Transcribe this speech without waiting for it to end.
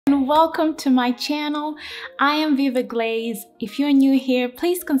Welcome to my channel. I am Viva Glaze. If you're new here,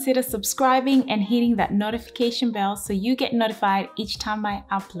 please consider subscribing and hitting that notification bell so you get notified each time I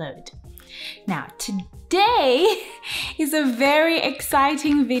upload. Now, today is a very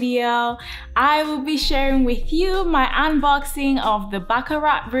exciting video. I will be sharing with you my unboxing of the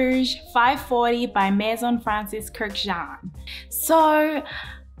Baccarat Rouge 540 by Maison Francis Kurkdjian. So,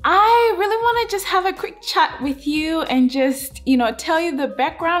 I really want to just have a quick chat with you and just, tell you the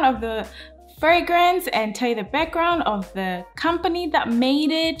background of the fragrance and tell you the background of the company that made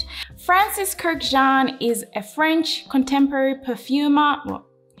it. Francis Kurkdjian is a French contemporary perfumer. Well,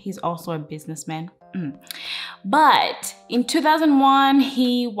 he's also a businessman. But in 2001,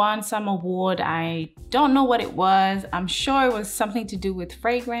 he won some award. I don't know what it was. I'm sure it was something to do with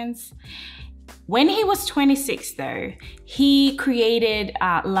fragrance. When he was 26 though, he created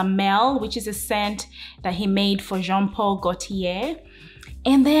La Mel, which is a scent that he made for Jean-Paul Gaultier.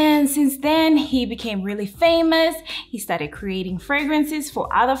 And then since then, he became really famous. He started creating fragrances for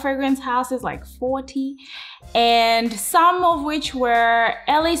other fragrance houses like 40, and some of which were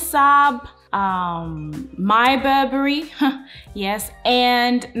Elisab, My Burberry, yes,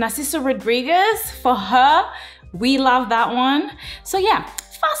 and Narciso Rodriguez for her. We love that one. So yeah.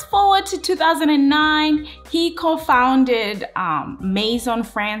 Fast forward to 2009, he co-founded Maison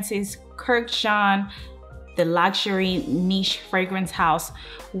Francis Kurkdjian, the luxury niche fragrance house,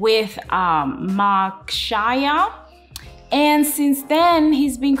 with Marc Shaya. And since then,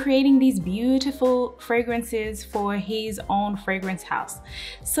 he's been creating these beautiful fragrances for his own fragrance house.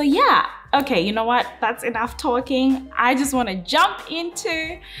 So yeah, okay, you know what? That's enough talking. I just want to jump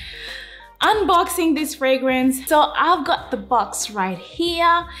into unboxing this fragrance. So I've got the box right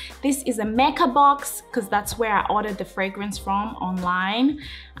here. This is a Mecca box because that's where I ordered the fragrance from online.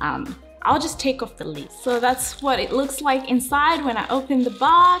 I'll just take off the lid. So that's what it looks like inside when I open the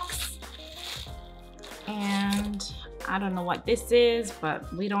box. And I don't know what this is,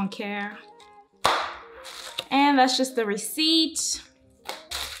 but we don't care. And that's just the receipt.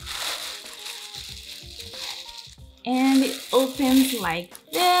 And it opens like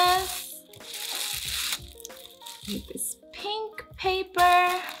this. With this pink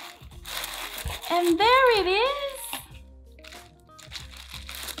paper, and there it is.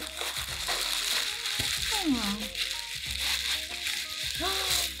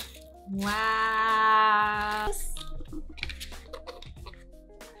 Wow.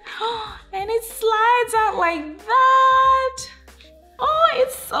 And it slides out like that. Oh,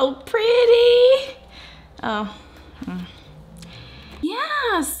 it's so pretty. Oh,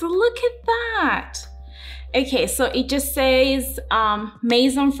 yeah, so look at that. Okay, so it just says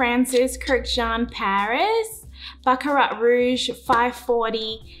Maison Francis Kurkdjian Paris, Baccarat Rouge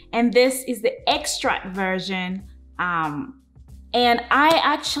 540, and this is the Extrait version. And I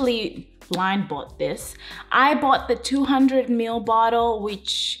actually blind bought this. I bought the 200 ml bottle,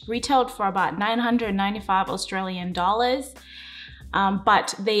 which retailed for about 995 Australian dollars.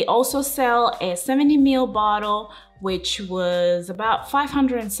 But they also sell a 70 ml bottle, which was about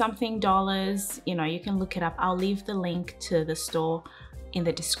 500 and something dollars. You can look it up. I'll leave the link to the store in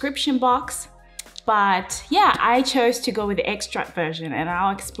the description box. But yeah, I chose to go with the Extrait version, and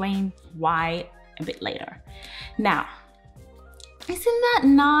I'll explain why a bit later. Now, isn't that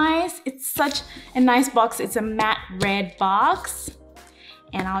nice? It's such a nice box. It's a matte red box.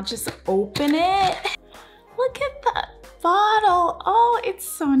 And I'll just open it. Look at that bottle. Oh, it's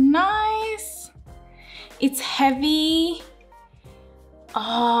so nice. It's heavy.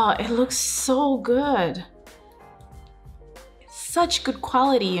 Oh, it looks so good. It's such good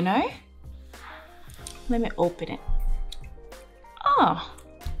quality, Let me open it. Oh,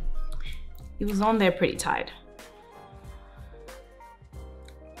 it was on there pretty tight.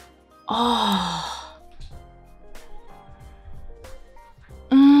 Oh.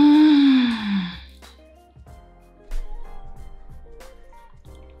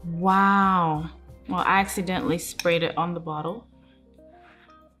 Wow. Well, I accidentally sprayed it on the bottle.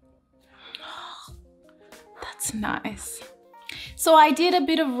 That's nice. So I did a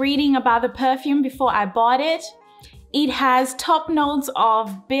bit of reading about the perfume before I bought it. It has top notes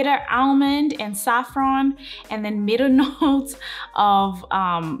of bitter almond and saffron, and then middle notes of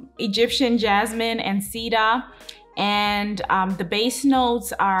Egyptian jasmine and cedar. And the base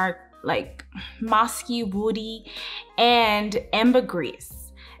notes are like musky, woody, and ambergris.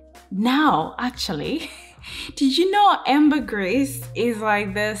 Now, actually, did you know ambergris is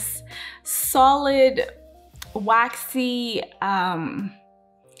like this solid, waxy,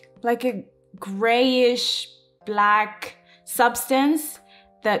 like a grayish black substance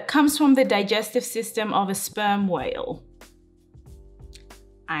that comes from the digestive system of a sperm whale?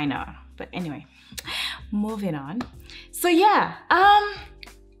 I know, but anyway, moving on. So yeah,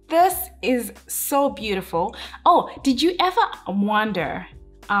 this is so beautiful. Oh, did you ever wonder,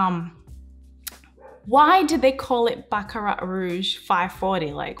 why did they call it Baccarat Rouge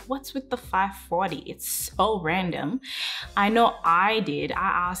 540? Like, what's with the 540? It's so random. I know I did.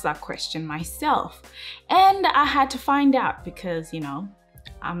 I asked that question myself. And I had to find out because, you know,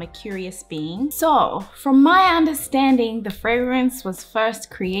 I'm a curious being. So, from my understanding, the fragrance was first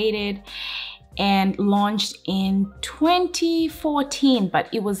created and launched in 2014, but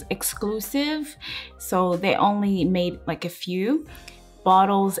it was exclusive. So they only made like a few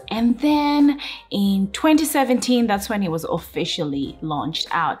bottles, and then in 2017 that's when it was officially launched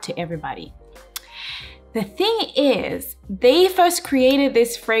out to everybody. The thing is, they first created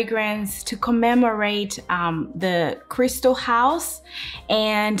this fragrance to commemorate the Crystal House,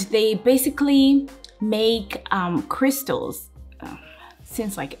 and they basically make crystals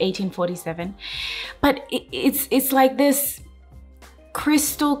since like 1847, but it's like this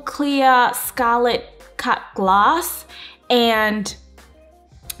crystal clear scarlet cut glass, and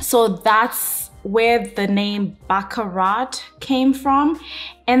so that's where the name Baccarat came from.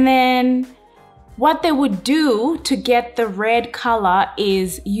 And then what they would do to get the red color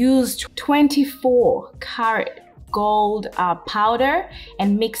is use 24 karat gold powder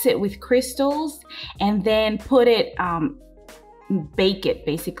and mix it with crystals, and then put it, bake it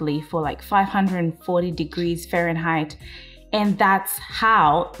basically for like 540 degrees Fahrenheit. And that's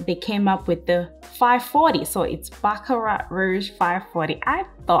how they came up with the 540. So it's Baccarat Rouge 540, I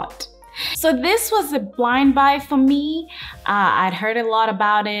thought. So this was a blind buy for me. I'd heard a lot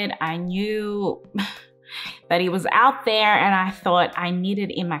about it. I knew that it was out there, and I thought I needed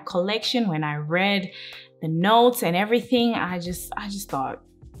it in my collection. When I read the notes and everything, I just thought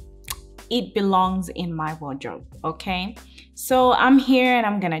it belongs in my wardrobe, okay? So I'm here and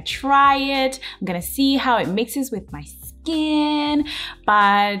I'm gonna try it. I'm gonna see how it mixes with my skin,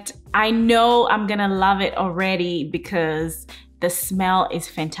 but I know I'm gonna love it already because the smell is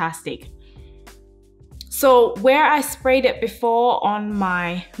fantastic. So where I sprayed it before on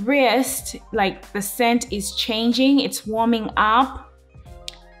my wrist, like the scent is changing, it's warming up.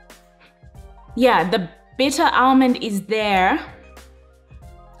 Yeah, the bitter almond is there.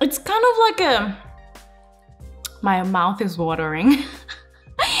 It's kind of like my mouth is watering.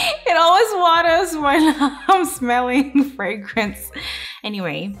 It always waters when I'm smelling fragrance.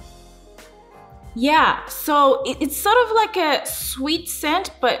 Anyway, yeah, so it's sort of like a sweet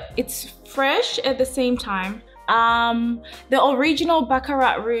scent, but it's fresh at the same time. The original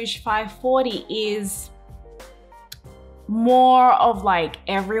Baccarat Rouge 540 is more of like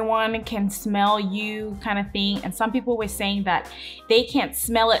everyone can smell you kind of thing, and some people were saying that they can't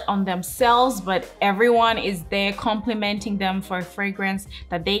smell it on themselves, but everyone is there complimenting them for a fragrance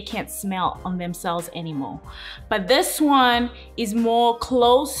that they can't smell on themselves anymore. But this one is more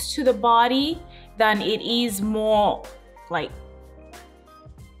close to the body than it is more like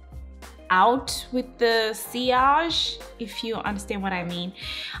out with the sillage, if you understand what I mean.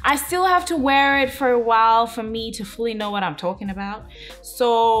 I still have to wear it for a while for me to fully know what I'm talking about.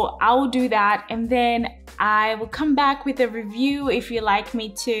 So I will do that, and then I will come back with a review if you like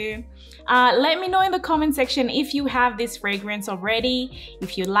me to. Let me know in the comment section if you have this fragrance already,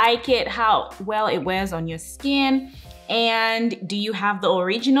 if you like it, how well it wears on your skin. And do you have the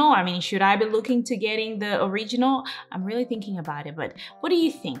original? I mean, should I be looking to getting the original? I'm really thinking about it, but what do you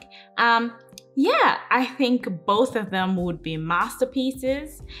think? Yeah, I think both of them would be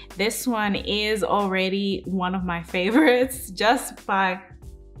masterpieces. This one is already one of my favorites just by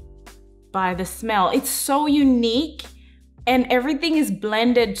the smell. It's so unique and everything is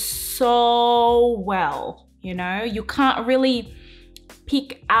blended so well, you know? You can't really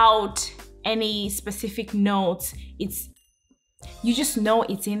pick out any specific notes. You just know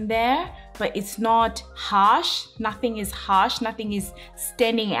it's in there, but it's not harsh. Nothing is harsh, nothing is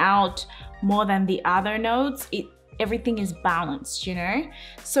standing out more than the other notes. Everything is balanced, you know?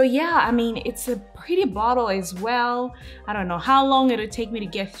 So yeah, I mean, it's a pretty bottle as well. I don't know how long it'll take me to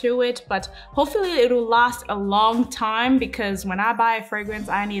get through it, but hopefully it'll last a long time, because when I buy a fragrance,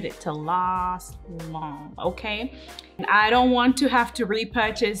 I need it to last long, okay? And I don't want to have to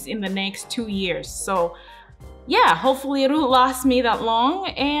repurchase in the next 2 years. So yeah, hopefully it'll last me that long.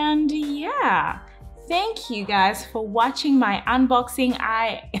 And yeah, thank you guys for watching my unboxing.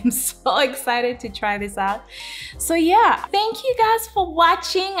 I am so excited to try this out. So yeah, thank you guys for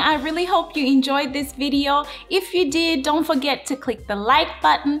watching. I really hope you enjoyed this video. If you did, don't forget to click the like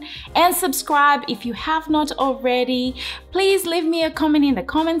button and subscribe if you have not already. Please leave me a comment in the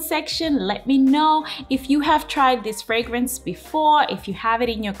comment section. Let me know if you have tried this fragrance before, if you have it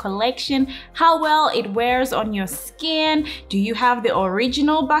in your collection, how well it wears on your skin. Do you have the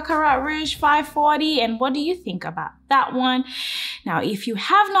original Baccarat Rouge 540 and what do you think about that one? Now, if you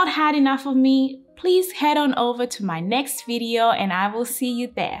have not had enough of me, please head on over to my next video and I will see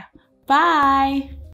you there. Bye!